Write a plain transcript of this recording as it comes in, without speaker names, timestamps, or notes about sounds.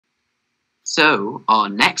So, our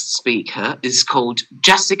next speaker is called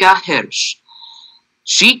Jessica Hirsz.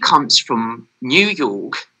 She comes from New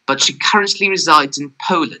York, but she currently resides in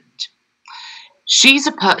Poland. She's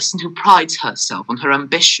a person who prides herself on her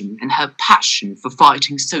ambition and her passion for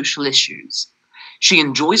fighting social issues. She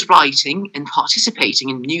enjoys writing and participating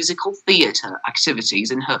in musical theatre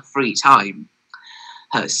activities in her free time.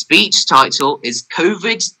 Her speech title is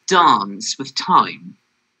COVID Dance with Time.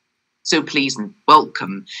 So please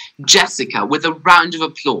welcome Jessica with a round of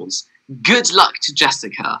applause. Good luck to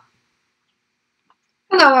Jessica.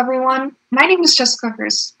 Hello everyone, my name is Jessica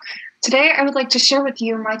Hirsz. Today I would like to share with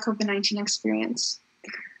you my COVID-19 experience.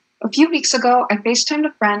 A few weeks ago, I FaceTimed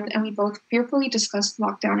a friend and we both fearfully discussed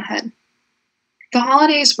lockdown ahead. The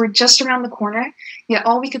holidays were just around the corner, yet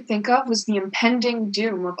all we could think of was the impending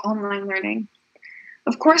doom of online learning.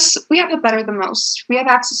 Of course, we have it better than most. We have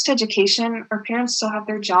access to education, our parents still have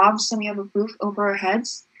their jobs, and we have a roof over our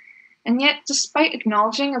heads. And yet, despite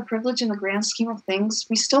acknowledging our privilege in the grand scheme of things,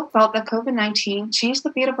 we still felt that COVID-19 changed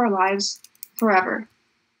the fate of our lives forever.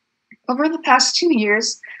 Over the past 2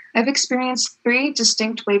 years, I've experienced 3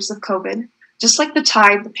 distinct waves of COVID. Just like the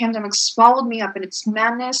tide, the pandemic swallowed me up in its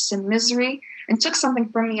madness and misery and took something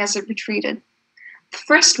from me as it retreated. The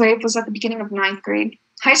first wave was at the beginning of 9th grade.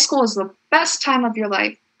 High school is the best time of your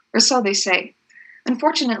life, or so they say.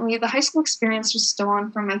 Unfortunately, the high school experience was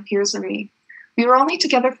stolen from my peers and me. We were only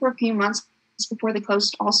together for a few months before they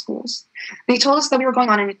closed all schools. They told us that we were going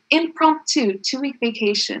on an impromptu 2-week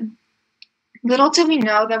vacation. Little did we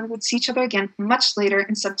know that we would see each other again much later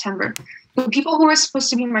in September. The people who were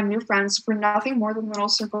supposed to be my new friends were nothing more than little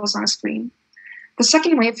circles on a screen. The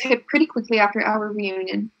second wave hit pretty quickly after our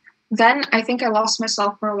reunion. Then I think I lost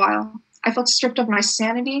myself for a while. I felt stripped of my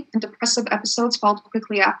sanity, and depressive episodes followed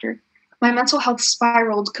quickly after. My mental health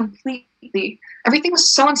spiraled completely. Everything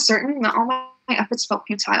was so uncertain that all my efforts felt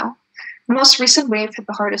futile. The most recent wave hit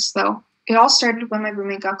the hardest, though. It all started when my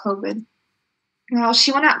roommate got COVID. While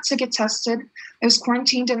she went out to get tested, I was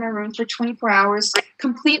quarantined in my room for 24 hours,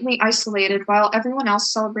 completely isolated, while everyone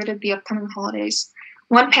else celebrated the upcoming holidays.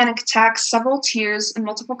 One panic attack, several tears, and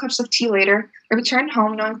multiple cups of tea later, I returned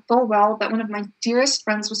home knowing full well that one of my dearest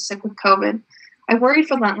friends was sick with COVID. I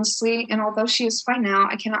worried relentlessly, and although she is fine now,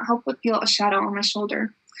 I cannot help but feel a shadow on my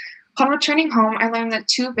shoulder. Upon returning home, I learned that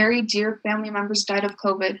 2 very dear family members died of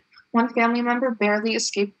COVID. One family member barely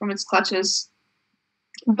escaped from its clutches.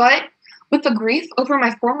 But with the grief over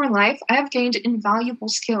my former life, I have gained invaluable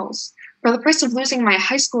skills. For the price of losing my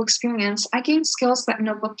high school experience, I gained skills that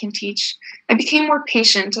no book can teach. I became more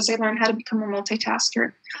patient as I learned how to become a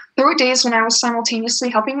multitasker. There were days when I was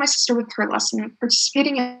simultaneously helping my sister with her lesson,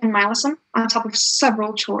 participating in my lesson, on top of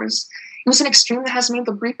several chores. It was an extreme that has made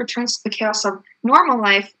the brief returns to the chaos of normal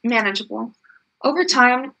life manageable. Over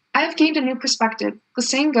time, I have gained a new perspective. The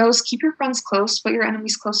saying goes, keep your friends close, but your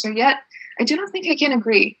enemies closer, yet I do not think I can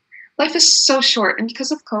agree. Life is so short, and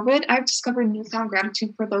because of COVID, I've discovered newfound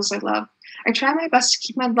gratitude for those I love. I try my best to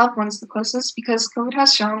keep my loved ones the closest because COVID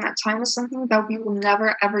has shown that time is something that we will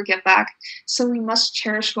never, ever get back, so we must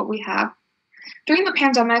cherish what we have. During the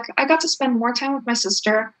pandemic, I got to spend more time with my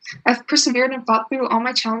sister. I've persevered and fought through all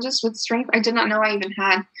my challenges with strength I did not know I even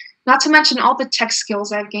had, not to mention all the tech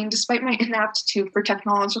skills I've gained despite my inaptitude for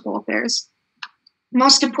technological affairs.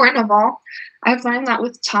 Most important of all, I've learned that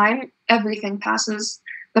with time, everything passes.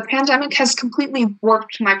 The pandemic has completely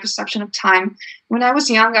warped my perception of time. When I was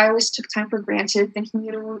young, I always took time for granted, thinking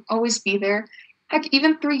it would always be there. Heck,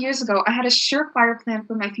 even 3 years ago, I had a surefire plan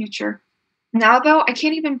for my future. Now, though, I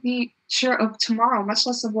can't even be sure of tomorrow, much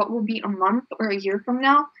less of what will be a month or a year from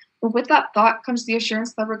now. But with that thought comes the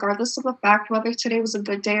assurance that regardless of the fact whether today was a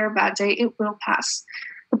good day or a bad day, it will pass.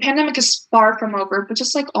 The pandemic is far from over, but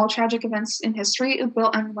just like all tragic events in history, it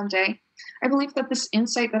will end one day. I believe that this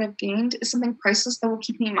insight that I've gained is something priceless that will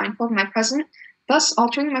keep me mindful of my present, thus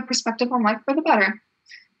altering my perspective on life for the better.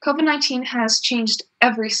 COVID-19 has changed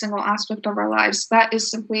every single aspect of our lives. That is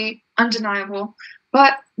simply undeniable.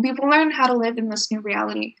 But we will learn how to live in this new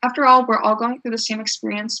reality. After all, we're all going through the same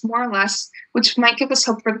experience, more or less, which might give us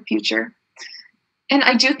hope for the future. And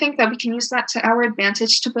I do think that we can use that to our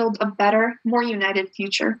advantage to build a better, more united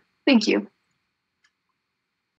future. Thank you.